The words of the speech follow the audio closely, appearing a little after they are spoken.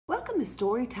Welcome to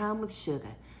Storytime with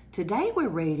Sugar. Today we're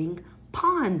reading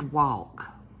Pond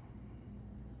Walk.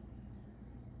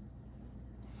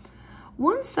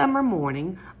 One summer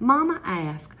morning, Mama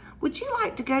asked, "Would you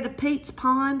like to go to Pete's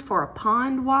Pond for a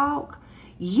pond walk?"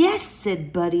 "Yes,"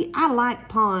 said Buddy. "I like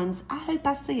ponds. I hope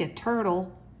I see a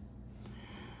turtle."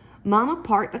 Mama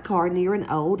parked the car near an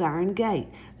old iron gate.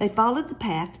 They followed the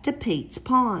path to Pete's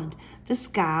Pond. The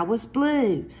sky was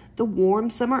blue. The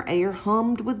warm summer air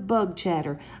hummed with bug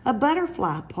chatter. A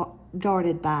butterfly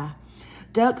darted by.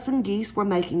 Ducks and geese were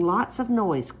making lots of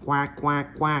noise. Quack,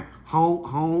 quack, quack, honk,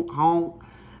 honk, honk.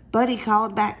 Buddy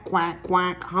called back, quack,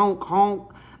 quack, honk,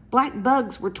 honk. Black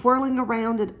bugs were twirling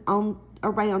around on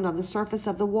the surface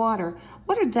of the water.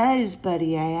 "What are those?"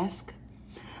 Buddy asked.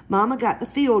 Mama got the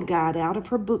field guide out of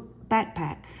her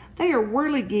backpack. "They are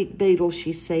whirligig beetles,"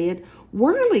 she said.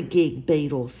 "Whirligig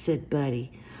beetles," said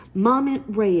Buddy. Mama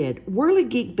read,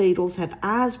 "Whirligig beetles have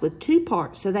eyes with two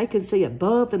parts so they can see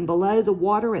above and below the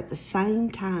water at the same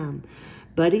time."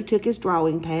 Buddy took his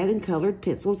drawing pad and colored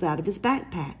pencils out of his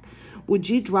backpack. "Would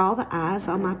you draw the eyes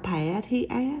on my pad?" he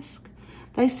asked.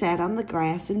 They sat on the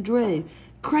grass and drew.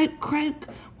 "Croak, croak.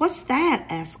 What's that?"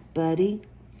 asked Buddy.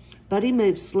 Buddy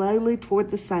moved slowly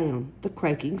toward the sound. The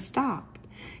croaking stopped.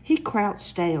 He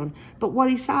crouched down, but what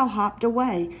he saw hopped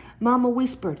away. Mama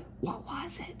whispered, "What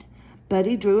was it?"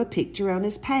 Buddy drew a picture on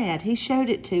his pad. He showed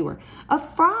it to her. "A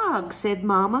frog," said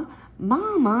Mama.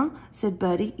 "Mama," said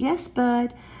Buddy. "Yes,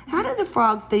 Bud." "How did the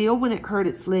frog feel when it hurt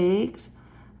its legs?"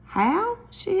 "How?"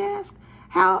 she asked.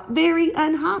 "How very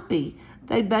unhappy."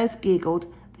 They both giggled.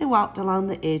 They walked along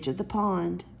the edge of the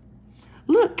pond.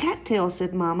 "Look, cattail,"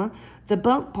 said Mama. "The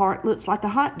bump part looks like a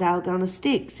hot dog on a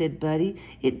stick," said Buddy.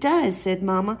 "It does," said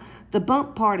Mama. "The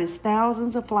bump part is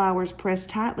thousands of flowers pressed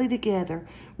tightly together."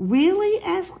 "Really?"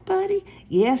 asked Buddy.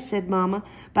 "Yes," said Mama.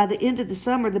 "By the end of the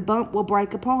summer, the bump will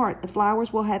break apart. The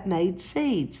flowers will have made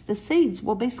seeds. The seeds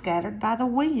will be scattered by the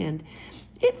wind."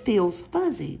 "It feels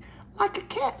fuzzy, like a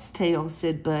cat's tail,"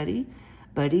 said Buddy.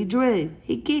 Buddy drew.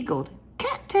 He giggled.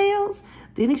 "Cattails!"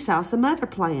 Then he saw some other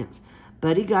plants.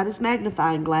 Buddy got his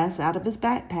magnifying glass out of his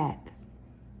backpack.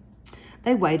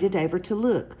 They waded over to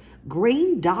look.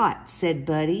 "Green dots," said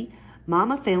Buddy.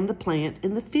 Mama found the plant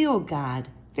in the field guide.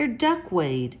 "They're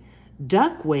duckweed."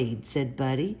 "Duckweed," said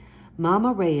Buddy.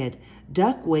 Mama read,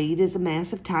 "Duckweed is a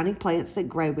mass of tiny plants that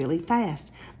grow really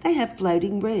fast. They have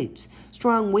floating roots.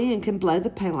 Strong wind can blow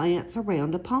the plants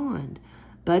around a pond."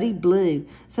 Buddy blew.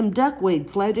 Some duckweed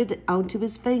floated onto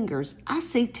his fingers. "I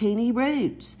see teeny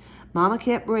roots." Mama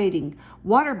kept reading.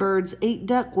 "Water birds eat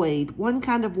duckweed. One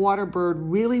kind of water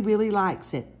bird really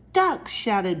likes it." "Ducks!"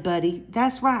 shouted Buddy.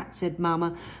 "That's right," said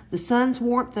Mama. "The sun's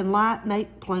warmth and light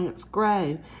make plants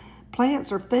grow.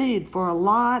 Plants are food for a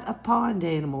lot of pond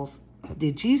animals."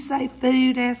 "Did you say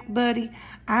food?" asked Buddy.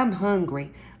 "I'm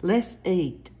hungry. Let's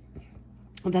eat."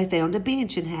 They found a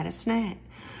bench and had a snack.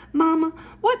 "Mama,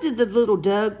 what did the little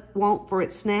duck want for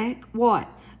its snack?" "What?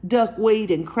 Duckweed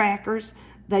and crackers."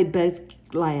 They both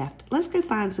laughed. "Let's go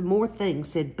find some more things,"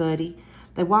 said Buddy.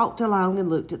 They walked along and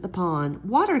looked at the pond.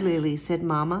 "Water lilies," said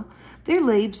Mama. "Their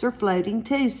leaves are floating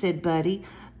too," said Buddy.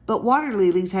 "But water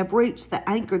lilies have roots that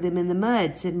anchor them in the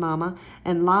mud," said Mama,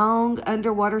 "and long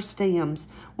underwater stems.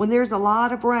 When there's a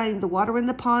lot of rain, the water in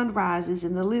the pond rises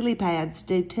and the lily pads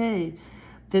do too."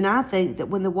 "Then I think that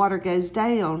when the water goes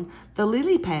down, the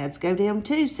lily pads go down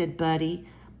too," said Buddy.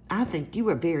 "I think you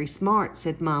are very smart,"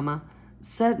 said Mama.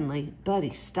 Suddenly,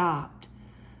 Buddy stopped.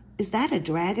 "Is that a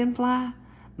dragonfly?"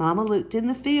 Mama looked in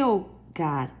the field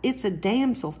guide. "It's a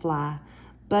damselfly."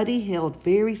 Buddy held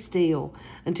very still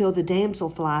until the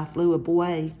damselfly flew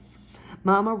away.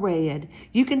 Mama read,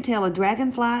 "You can tell a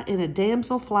dragonfly and a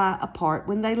damselfly apart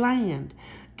when they land.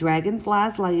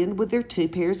 Dragonflies land with their two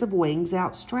pairs of wings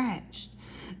outstretched.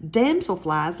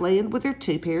 Damselflies land with their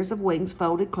two pairs of wings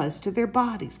folded close to their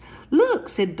bodies." "Look,"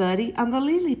 said Buddy, "on the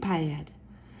lily pad."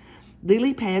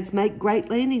 "Lily pads make great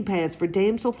landing pads for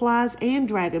damselflies and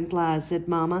dragonflies," said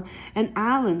Mama, "and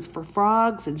islands for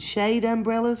frogs and shade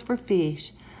umbrellas for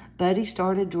fish." Buddy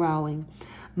started drawing.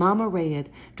 Mama read,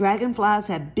 "Dragonflies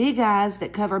have big eyes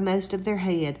that cover most of their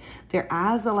head. Their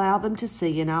eyes allow them to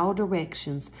see in all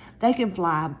directions. They can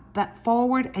fly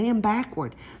forward and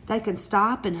backward. They can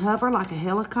stop and hover like a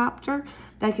helicopter.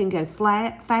 They can go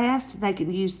fast. They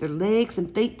can use their legs and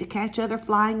feet to catch other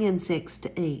flying insects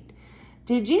to eat."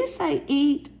 "Did you say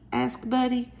eat?" asked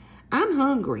Buddy. "I'm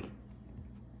hungry."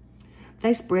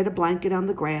 They spread a blanket on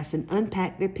the grass and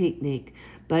unpacked their picnic.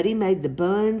 Buddy made the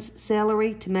buns,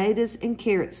 celery, tomatoes, and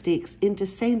carrot sticks into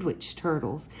sandwich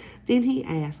turtles. Then he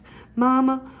asked,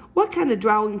 "Mama, what kind of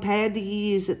drawing pad do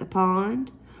you use at the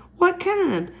pond?" "What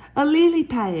kind?" "A lily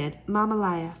pad." Mama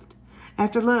laughed.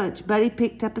 After lunch, Buddy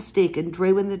picked up a stick and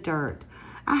drew in the dirt.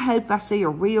 I hope I see a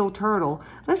real turtle.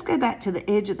 Let's go back to the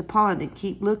edge of the pond and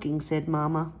keep looking, said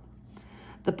Mama.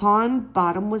 The pond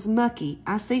bottom was mucky.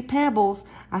 I see pebbles.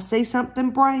 I see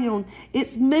something brown.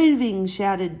 It's moving,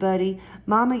 shouted Buddy.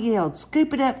 Mama yelled,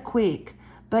 scoop it up quick.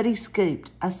 Buddy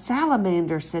scooped. A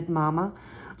salamander, said Mama.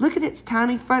 Look at its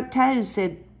tiny front toes,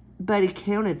 said Buddy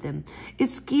counted them.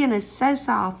 Its skin is so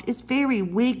soft, it's very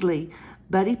wiggly.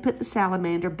 Buddy put the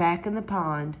salamander back in the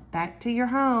pond. Back to your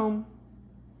home.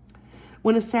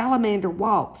 When a salamander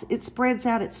walks, it spreads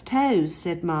out its toes,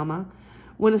 said Mama.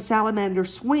 When a salamander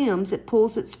swims, it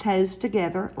pulls its toes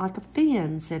together like a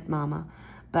fin, said Mama.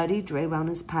 Buddy drew on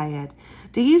his pad.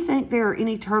 Do you think there are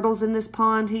any turtles in this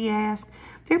pond, he asked.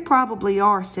 There probably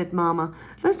are, said Mama.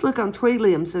 Let's look on tree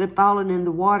limbs that have fallen in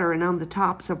the water and on the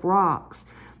tops of rocks.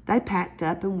 They packed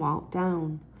up and walked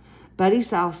on. Buddy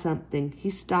saw something. He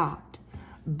stopped.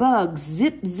 Bugs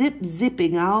zip, zip,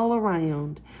 zipping all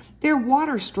around. They're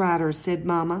water striders, said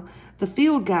Mama. The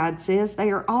field guide says they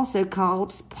are also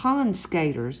called pond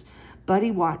skaters.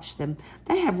 Buddy watched them.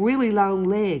 They have really long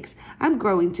legs. I'm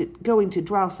going to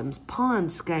draw some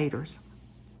pond skaters.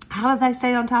 How do they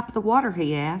stay on top of the water,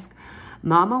 he asked.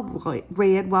 Mama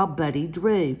read while Buddy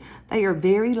drew. They are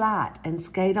very light and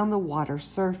skate on the water's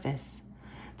surface.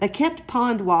 They kept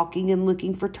pond walking and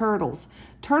looking for turtles.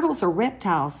 Turtles are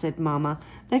reptiles, said Mama.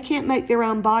 They can't make their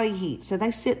own body heat, so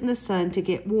they sit in the sun to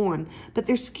get warm. But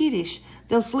they're skittish.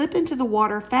 They'll slip into the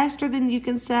water faster than you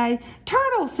can say.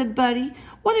 Turtle, said Buddy.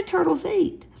 What do turtles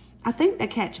eat? I think they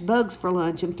catch bugs for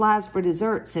lunch and flies for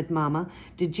dessert, said Mama.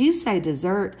 Did you say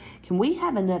dessert? Can we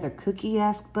have another cookie,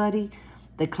 asked Buddy.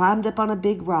 They climbed up on a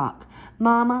big rock.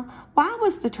 Mama, why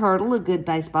was the turtle a good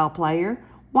baseball player?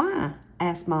 Why?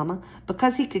 Asked Mama.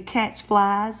 Because he could catch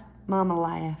flies? Mama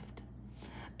laughed.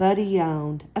 Buddy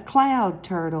yawned. A cloud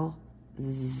turtle.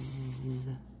 Zzz.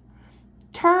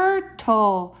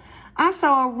 Turtle! I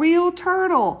saw a real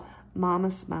turtle.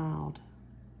 Mama smiled.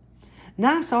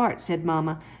 Nice art, said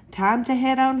Mama. Time to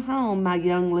head on home, my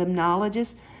young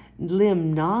limnologist.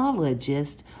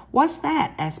 Limnologist? What's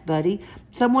that? Asked Buddy.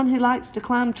 Someone who likes to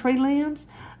climb tree limbs?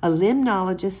 A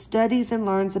limnologist studies and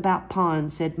learns about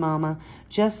ponds, said Mama,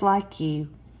 just like you.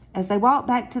 As they walked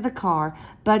back to the car,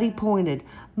 Buddy pointed.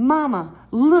 Mama,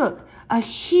 look, a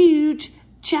huge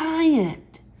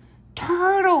giant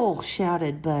turtle,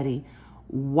 shouted Buddy.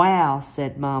 Wow,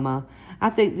 said Mama. I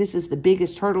think this is the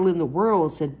biggest turtle in the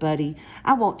world, said Buddy.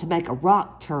 I want to make a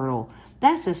rock turtle.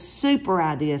 That's a super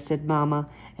idea, said Mama.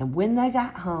 And when they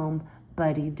got home,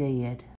 Buddy did.